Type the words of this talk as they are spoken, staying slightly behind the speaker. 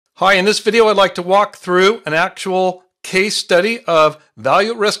Hi, in this video I'd like to walk through an actual case study of value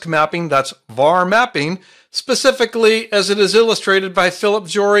at risk mapping, that's VaR mapping, specifically as it is illustrated by Phillip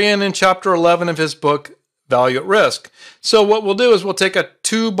Jorion in chapter 11 of his book, Value at Risk. So what we'll do is we'll take a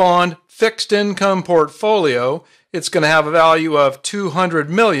 2-bond fixed income portfolio. It's going to have a value of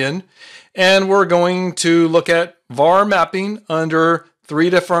 200 million, and we're going to look at VaR mapping under 3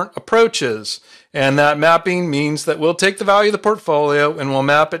 different approaches. And that mapping means that we'll take the value of the portfolio and we'll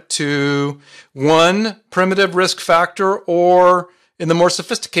map it to one primitive risk factor, or in the more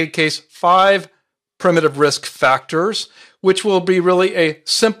sophisticated case, 5 primitive risk factors, which will be really a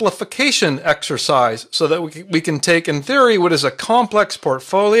simplification exercise so that we can take, in theory, what is a complex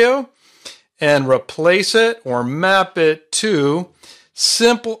portfolio and replace it or map it to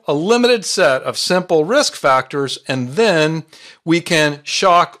a limited set of simple risk factors, and then we can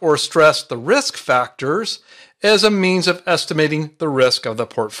shock or stress the risk factors as a means of estimating the risk of the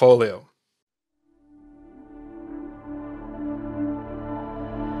portfolio.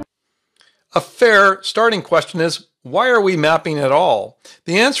 A fair starting question is, why are we mapping at all?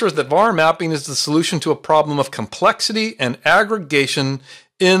 The answer is that VaR mapping is the solution to a problem of complexity and aggregation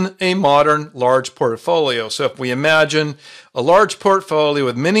in a modern large portfolio. So if we imagine a large portfolio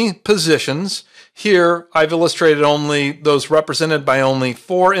with many positions, here I've illustrated only those represented by only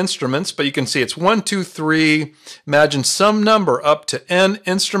 4 instruments, but you can see it's 1, 2, 3. Imagine some number up to n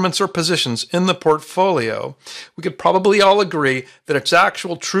instruments or positions in the portfolio. We could probably all agree that its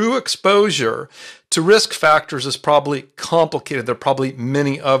actual true exposure to risk factors is probably complicated. There are probably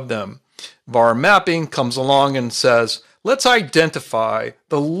many of them. VaR mapping comes along and says, let's identify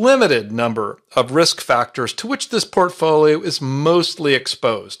the limited number of risk factors to which this portfolio is mostly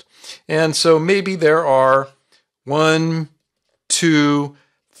exposed. And so maybe there are 1, 2,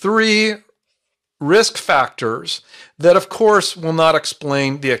 3 risk factors that, of course, will not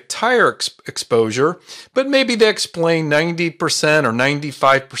explain the entire exposure, but maybe they explain 90% or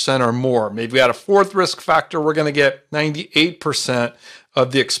 95% or more. Maybe we add a 4th risk factor, we're going to get 98%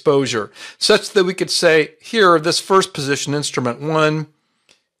 of the exposure, such that we could say here, this first position, instrument 1,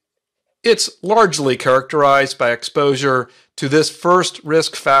 it's largely characterized by exposure to this first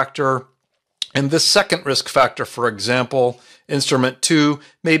risk factor and this second risk factor. For example, instrument 2,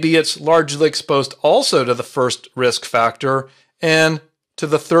 maybe it's largely exposed also to the first risk factor and to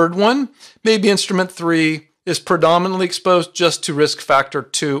the third one. Maybe instrument 3 is predominantly exposed just to risk factor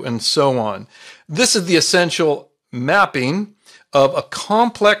 2, and so on. This is the essential mapping of a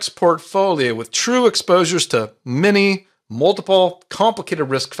complex portfolio with true exposures to many, multiple, complicated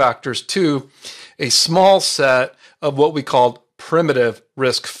risk factors to a small set of what we call primitive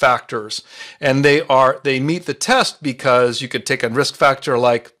risk factors. And they meet the test because you could take a risk factor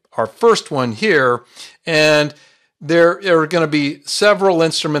like our first one here, and there are going to be several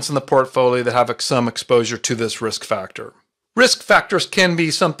instruments in the portfolio that have some exposure to this risk factor. Risk factors can be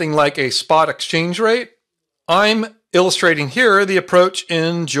something like a spot exchange rate. I'm illustrating here the approach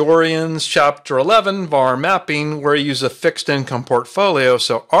in Jorion's chapter 11, VaR mapping, where you use a fixed income portfolio.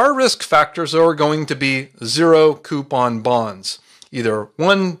 So our risk factors are going to be 0 coupon bonds, either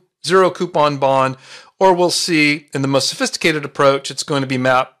 1 0 coupon bond, or we'll see in the most sophisticated approach, it's going to be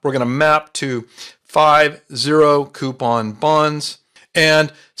we're going to map to 5 0 coupon bonds.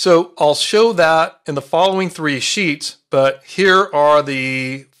 And so I'll show that in the following 3 sheets, but here are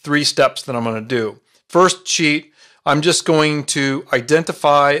the 3 steps that I'm going to do. First sheet, I'm just going to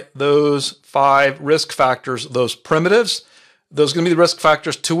identify those 5 risk factors, those primitives. Those are going to be the risk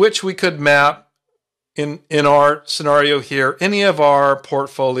factors to which we could map, in our scenario here, any of our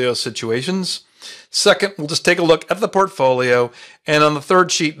portfolio situations. Second, we'll just take a look at the portfolio. And on the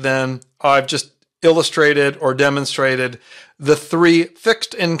third sheet then, I've just illustrated or demonstrated the 3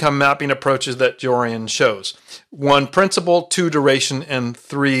 fixed income mapping approaches that Jorion shows. 1 principal, 2 duration, and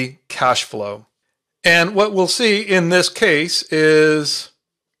 3 cash flow. And what we'll see in this case is,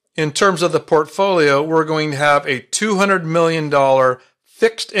 in terms of the portfolio, we're going to have a $200 million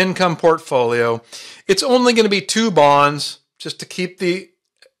fixed income portfolio. It's only going to be 2 bonds, just to keep the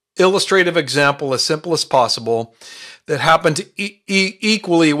illustrative example as simple as possible, that happen to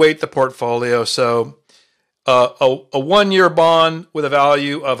equally weight the portfolio. So a 1-year bond with a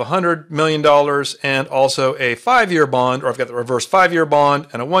value of $100 million and also a 5-year bond, or I've got the reverse 5-year bond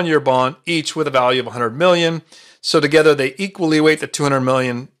and a 1-year bond, each with a value of $100 million. So together they equally weight the $200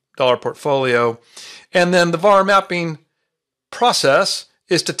 million portfolio. And then the VaR mapping process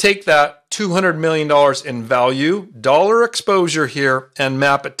is to take that $200 million in value, dollar exposure here, and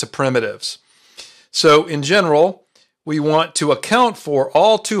map it to primitives. So in general, we want to account for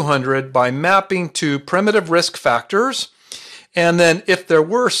all 200 by mapping to primitive risk factors And then if there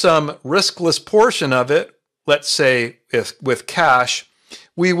were some riskless portion of it, let's say with cash,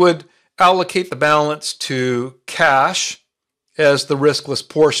 we would allocate the balance to cash as the riskless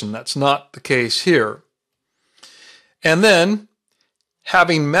portion. That's not the case here. And then,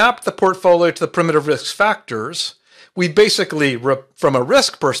 having mapped the portfolio to the primitive risk factors, we basically, from a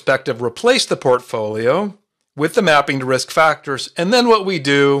risk perspective, replace the portfolio with the mapping to risk factors. And then what we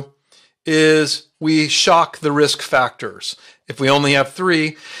do is we shock the risk factors. If we only have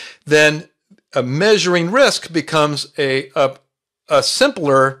 3, then measuring risk becomes a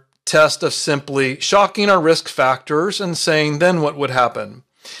simpler test of simply shocking our risk factors and saying then what would happen.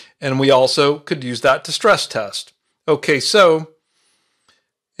 And we also could use that to stress test. Okay, so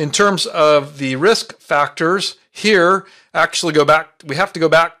in terms of the risk factors here, actually we have to go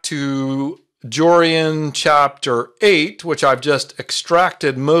back to Jorion chapter 8, which I've just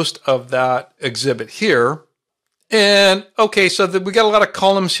extracted most of that exhibit here. And okay, so we got a lot of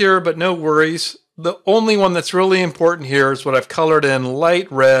columns here, but no worries. The only one that's really important here is what I've colored in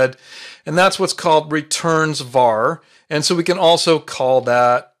light red, and that's what's called returns VaR. And so we can also call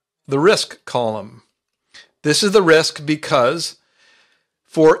that the risk column. This is the risk because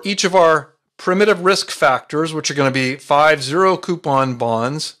for each of our primitive risk factors, which are going to be 5 zero coupon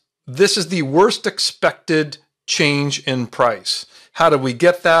bonds, this is the worst expected change in price. How do we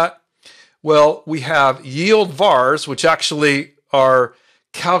get that? Well, we have yield VaRs, which actually are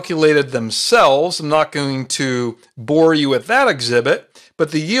calculated themselves. I'm not going to bore you with that exhibit,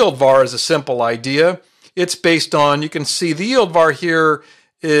 but the yield VaR is a simple idea. It's based on, you can see the yield VaR here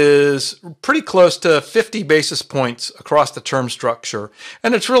is pretty close to 50 basis points across the term structure.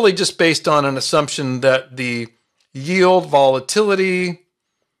 And it's really just based on an assumption that the yield volatility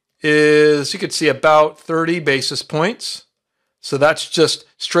is, you could see, about 30 basis points. So that's just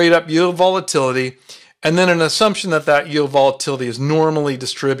straight up yield volatility. And then an assumption that that yield volatility is normally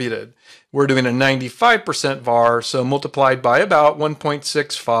distributed. We're doing a 95% VaR, so multiplied by about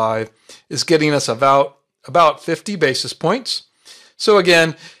 1.65 is getting us about 50 basis points. So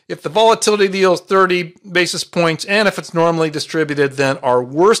again, if the volatility of the yield is 30 basis points, and if it's normally distributed, then our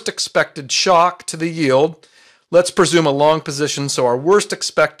worst expected shock to the yield, let's presume a long position, so our worst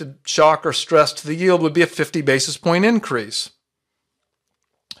expected shock or stress to the yield would be a 50 basis point increase.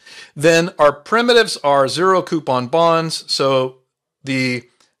 Then our primitives are zero coupon bonds, so the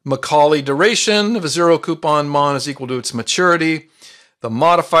Macaulay duration of a zero coupon bond is equal to its maturity. The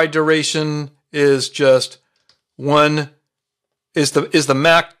modified duration is just the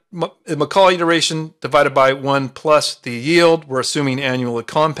Macaulay duration divided by 1 plus the yield. We're assuming annual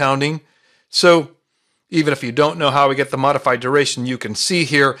compounding. So even if you don't know how we get the modified duration, you can see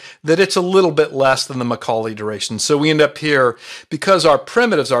here that it's a little bit less than the Macaulay duration. So we end up here, because our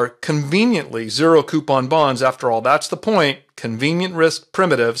primitives are conveniently zero coupon bonds, after all, that's the point, convenient risk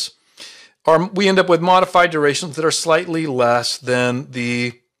primitives, we end up with modified durations that are slightly less than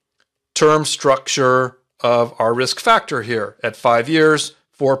the term structure of our risk factor here at 5 years,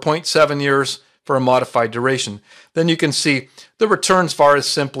 4.7 years for a modified duration. Then you can see the returns VaR is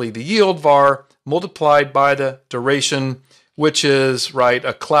simply the yield VaR multiplied by the duration, which is, right,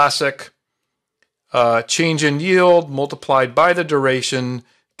 a classic change in yield multiplied by the duration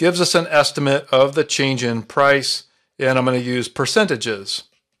gives us an estimate of the change in price, and I'm going to use percentages.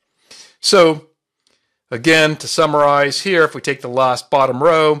 So again, to summarize here, if we take the last bottom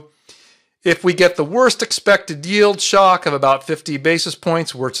row, if we get the worst expected yield shock of about 50 basis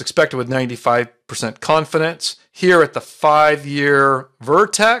points, where it's expected with 95% confidence, here at the 5-year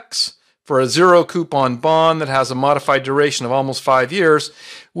vertex, for a zero coupon bond that has a modified duration of almost 5 years,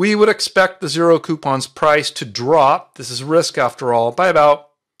 we would expect the zero coupon's price to drop, this is risk after all, by about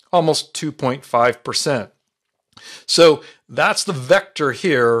almost 2.5%. So that's the vector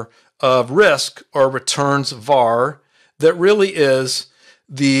here of risk or returns VaR that really is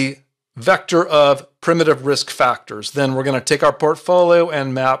the vector of primitive risk factors. Then we're going to take our portfolio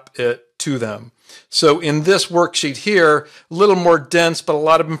and map it to them. So in this worksheet here, a little more dense, but a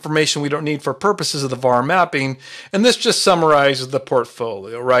lot of information we don't need for purposes of the VaR mapping. And this just summarizes the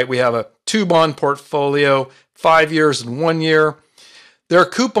portfolio, right? We have a 2-bond portfolio, 5 years and 1 year. Their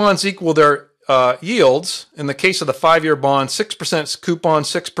coupons equal their yields. In the case of the 5-year bond, 6% coupon,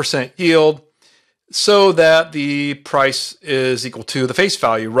 6% yield, so that the price is equal to the face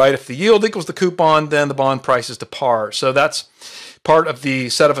value, right? If the yield equals the coupon, then the bond price is to par. So that's part of the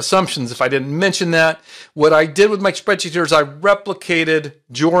set of assumptions. If I didn't mention that, what I did with my spreadsheet here is I replicated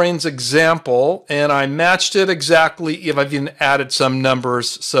Jorion's example and I matched it exactly, if I've even added some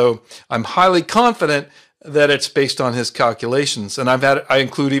numbers. So I'm highly confident that it's based on his calculations, and I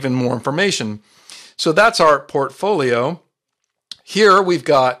include even more information. So that's our portfolio. Here we've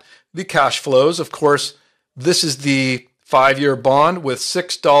got the cash flows. Of course, this is the 5-year bond with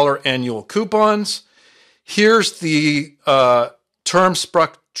 $6 annual coupons. Here's the term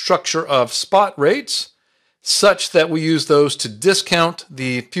structure of spot rates, such that we use those to discount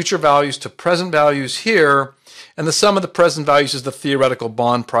the future values to present values here. And the sum of the present values is the theoretical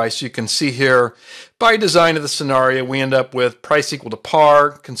bond price. You can see here, by design of the scenario, we end up with price equal to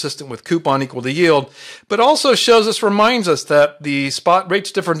par, consistent with coupon equal to yield, but also reminds us that the spot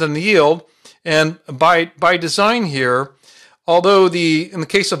rate's different than the yield. And by design here, although in the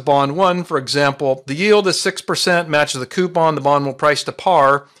case of bond 1, for example, the yield is 6%, matches the coupon, the bond will price to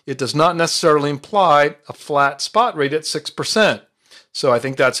par, it does not necessarily imply a flat spot rate at 6%. So I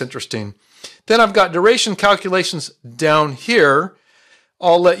think that's interesting. Then I've got duration calculations down here.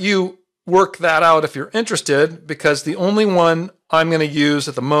 I'll let you work that out if you're interested, because the only one I'm going to use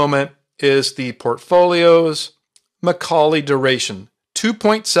at the moment is the portfolio's Macaulay duration,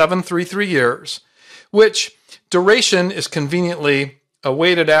 2.733 years, which duration is conveniently a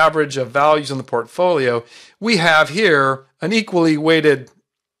weighted average of values in the portfolio. We have here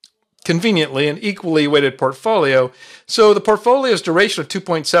conveniently an equally weighted portfolio. So the portfolio's duration of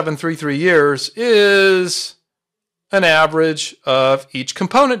 2.733 years is an average of each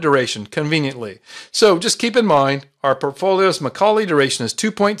component duration, conveniently. So just keep in mind, our portfolio's Macaulay duration is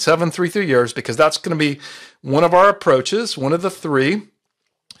 2.733 years, because that's going to be one of our approaches, one of the 3.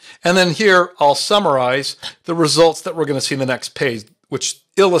 And then here I'll summarize the results that we're going to see in the next page, which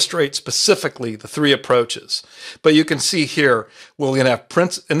illustrate specifically the 3 approaches. But you can see here, we're going to have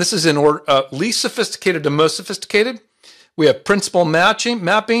and this is in order, least sophisticated to most sophisticated. We have principal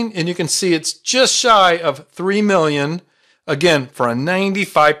mapping, and you can see it's just shy of 3 million, again, for a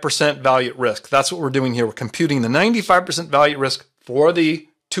 95% value at risk. That's what we're doing here. We're computing the 95% value at risk for the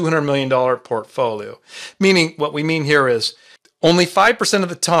 $200 million portfolio. Meaning, what we mean here is only 5% of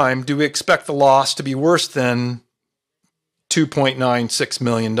the time do we expect the loss to be worse than $2.96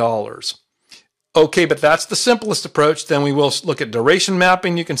 million. Okay, but that's the simplest approach. Then we will look at duration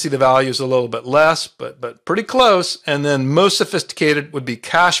mapping. You can see the value is a little bit less, but pretty close. And then most sophisticated would be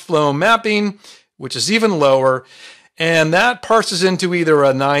cash flow mapping, which is even lower. And that parses into either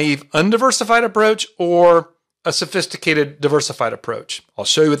a naive undiversified approach or a sophisticated diversified approach. I'll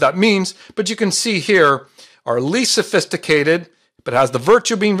show you what that means, but you can see here our least sophisticated, but has the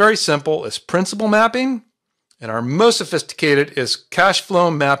virtue of being very simple, is principal mapping. And our most sophisticated is cash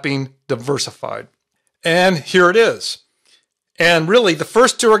flow mapping diversified. And here it is. And really, the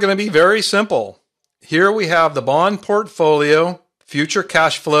first 2 are going to be very simple. Here we have the bond portfolio, future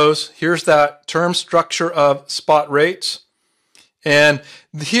cash flows. Here's that term structure of spot rates. And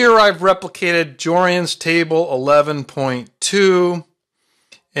here I've replicated Jorion's table 11.2.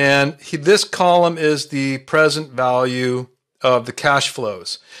 And this column is the present value of the cash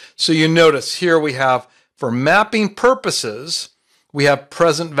flows. So you notice here we have, for mapping purposes, we have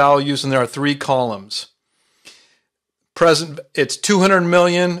present values, and there are 3 columns. Present, it's 200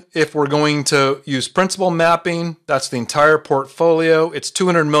 million if we're going to use principal mapping. That's the entire portfolio. It's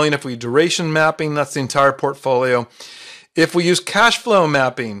 200 million if we duration mapping. That's the entire portfolio. If we use cash flow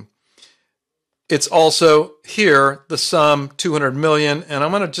mapping, it's also here, the sum 200 million. And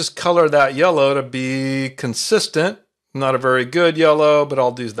I'm going to just color that yellow to be consistent. Not a very good yellow, but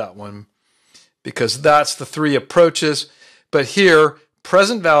I'll do that one, because that's the 3 approaches. But here,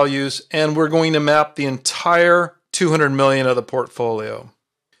 present values, and we're going to map the entire 200 million of the portfolio.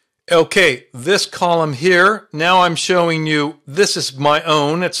 Okay, this column here, now I'm showing you, this is my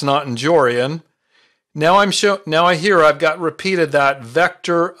own, it's not in Jorion. Now I've got repeated that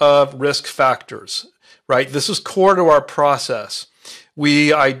vector of risk factors, right? This is core to our process. We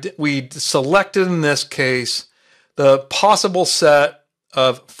selected in this case the possible set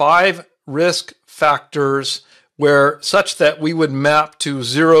of 5 risk factors such that we would map to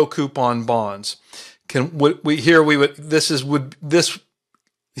 0 coupon bonds. This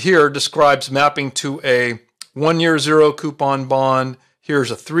here describes mapping to a 1-year 0 coupon bond.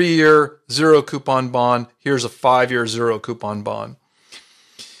 Here's a 3-year 0 coupon bond. Here's a 5-year 0 coupon bond.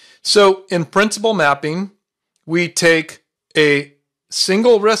 So in principal mapping, we take a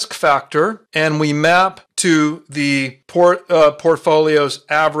single risk factor and we map to the portfolio's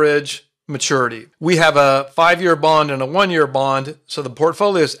average maturity. We have a 5-year bond and a 1-year bond, so the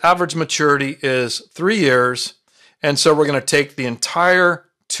portfolio's average maturity is 3 years, and so we're going to take the entire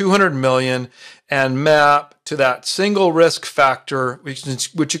 200 million and map to that single risk factor,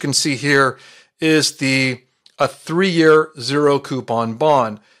 which you can see here is a 3-year 0 coupon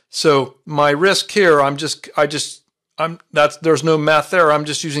bond. So my risk here, there's no math there. I'm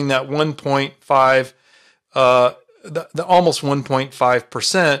just using that 1.5 the almost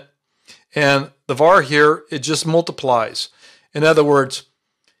 1.5%. And the VaR here, it just multiplies. In other words,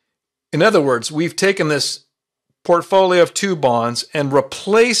 we've taken this portfolio of 2 bonds and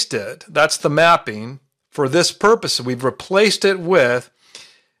replaced it. That's the mapping for this purpose. We've replaced it with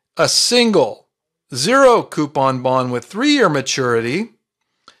a single 0 coupon bond with 3-year maturity,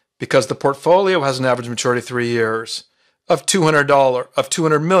 because the portfolio has an average maturity of 3 years, of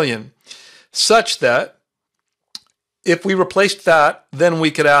 $200 million, such that if we replaced that, then we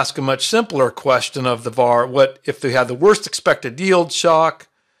could ask a much simpler question of the VaR. What if they had the worst expected yield shock,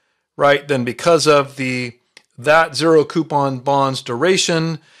 right? Then because of that 0 coupon bond's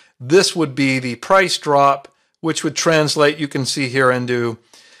duration, this would be the price drop, which would translate, you can see here, into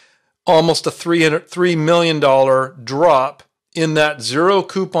almost a $3 million drop in that 0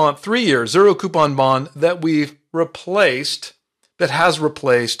 coupon, 3-year 0 coupon bond that we've replaced, that has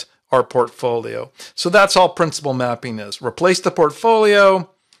replaced our portfolio. So that's all principal mapping is. Replace the portfolio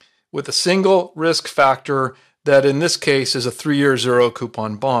with a single risk factor that in this case is a 3-year 0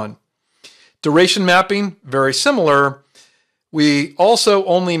 coupon bond. Duration mapping, very similar. We also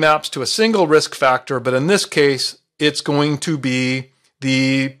only maps to a single risk factor, but in this case, it's going to be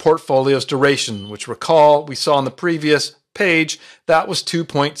the portfolio's duration, which recall we saw on the previous page, that was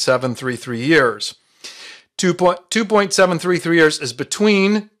 2.733 years. 2.733 years is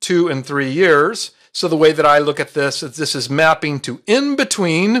between 2 and 3 years. So the way that I look at this is mapping to in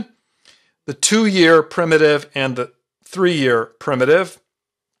between the 2-year primitive and the 3-year primitive.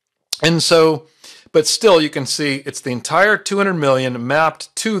 And so, but still you can see it's the entire 200 million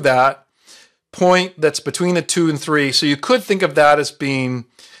mapped to that point that's between the 2 and 3. So you could think of that as being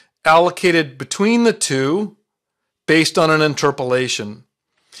allocated between the 2 based on an interpolation.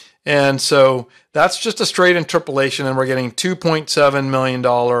 And so that's just a straight interpolation, and we're getting $2.7 million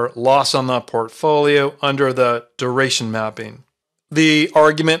loss on the portfolio under the duration mapping. The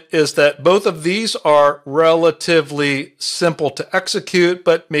argument is that both of these are relatively simple to execute,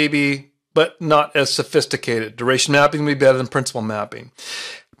 but not as sophisticated. Duration mapping would be better than principal mapping.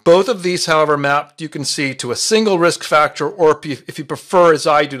 Both of these, however, mapped, you can see, to a single risk factor, or if you prefer, as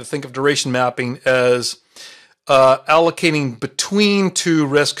I do, to think of duration mapping as allocating between 2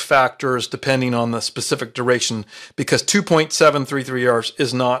 risk factors depending on the specific duration, because 2.733 years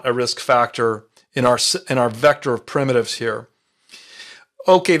is not a risk factor in our vector of primitives here.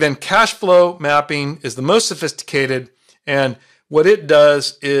 Okay, then cash flow mapping is the most sophisticated, and what it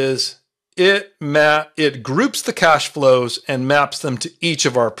does is it groups the cash flows and maps them to each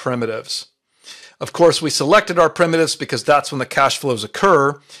of our primitives. Of course, we selected our primitives because that's when the cash flows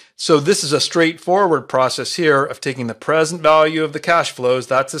occur. So this is a straightforward process here of taking the present value of the cash flows,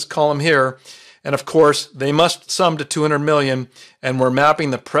 that's this column here, and of course they must sum to 200 million, and we're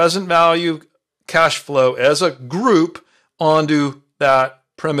mapping the present value cash flow as a group onto that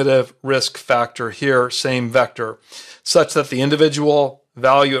primitive risk factor here, same vector, such that the individual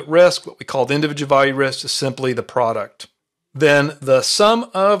value at risk, what we call the individual value risk, is simply the product. Then the sum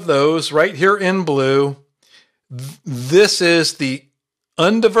of those right here in blue, this is the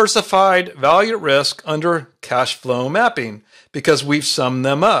undiversified value at risk under cash flow mapping, because we've summed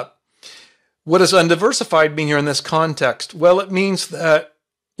them up. What does undiversified mean here in this context? Well, it means that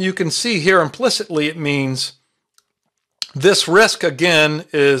you can see here implicitly, it means this risk again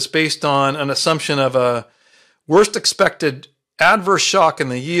is based on an assumption of a worst expected adverse shock in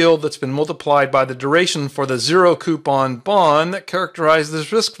the yield that's been multiplied by the duration for the 0 coupon bond that characterizes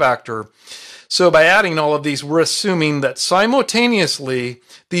this risk factor. So by adding all of these, we're assuming that simultaneously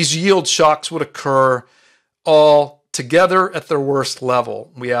these yield shocks would occur all together at their worst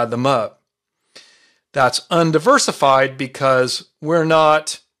level. We add them up. That's undiversified because we're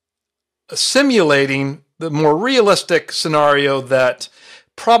not simulating the more realistic scenario that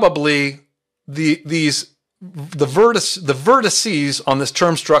probably the vertices on this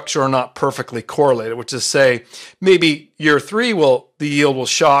term structure are not perfectly correlated, which is say maybe year 3 the yield will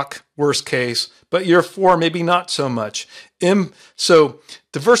shock, worst case, but year 4 maybe not so much. So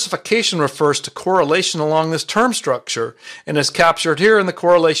diversification refers to correlation along this term structure and is captured here in the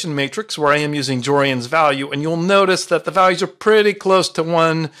correlation matrix where I am using Jorion's value, and you'll notice that the values are pretty close to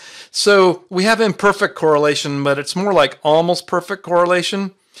 1. So we have imperfect correlation, but it's more like almost perfect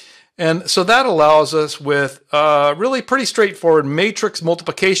correlation. And so that allows us with really pretty straightforward matrix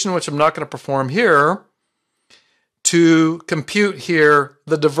multiplication, which I'm not going to perform here, to compute here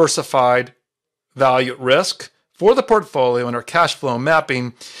the diversified value at risk for the portfolio in our cash flow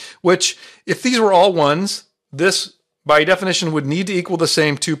mapping, which if these were all ones, this by definition would need to equal the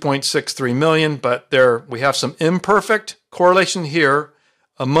same 2.63 million, but there we have some imperfect correlation here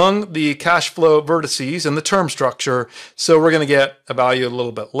among the cash flow vertices in the term structure. So we're going to get a value a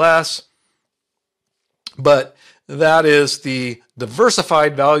little bit less. But that is the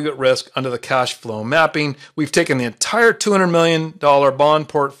diversified value at risk under the cash flow mapping. We've taken the entire $200 million bond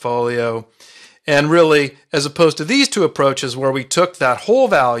portfolio, and really, as opposed to these two approaches where we took that whole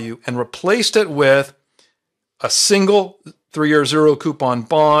value and replaced it with a single 3-year zero coupon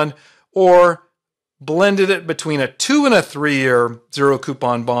bond, or blended it between a 2 and a 3-year zero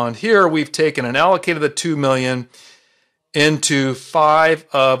coupon bond. Here we've taken and allocated the $2 million into 5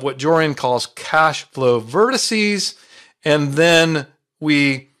 of what Jorion calls cash flow vertices, and then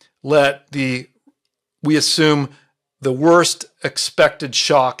we assume the worst expected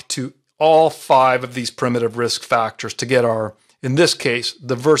shock to all 5 of these primitive risk factors to get our, in this case,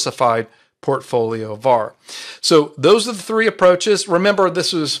 diversified portfolio VaR. So those are the 3 approaches. Remember,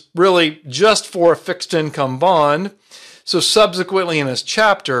 this is really just for a fixed income bond. So subsequently in his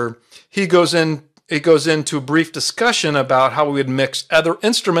chapter, it goes into a brief discussion about how we would mix other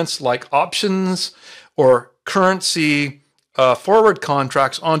instruments like options or currency forward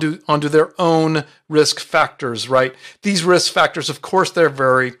contracts onto their own risk factors, right? These risk factors, of course, they're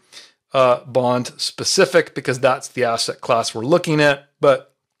very bond specific because that's the asset class we're looking at, but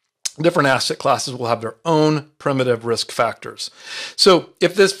different asset classes will have their own primitive risk factors. So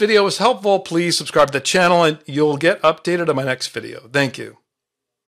if this video was helpful, please subscribe to the channel and you'll get updated on my next video. Thank you.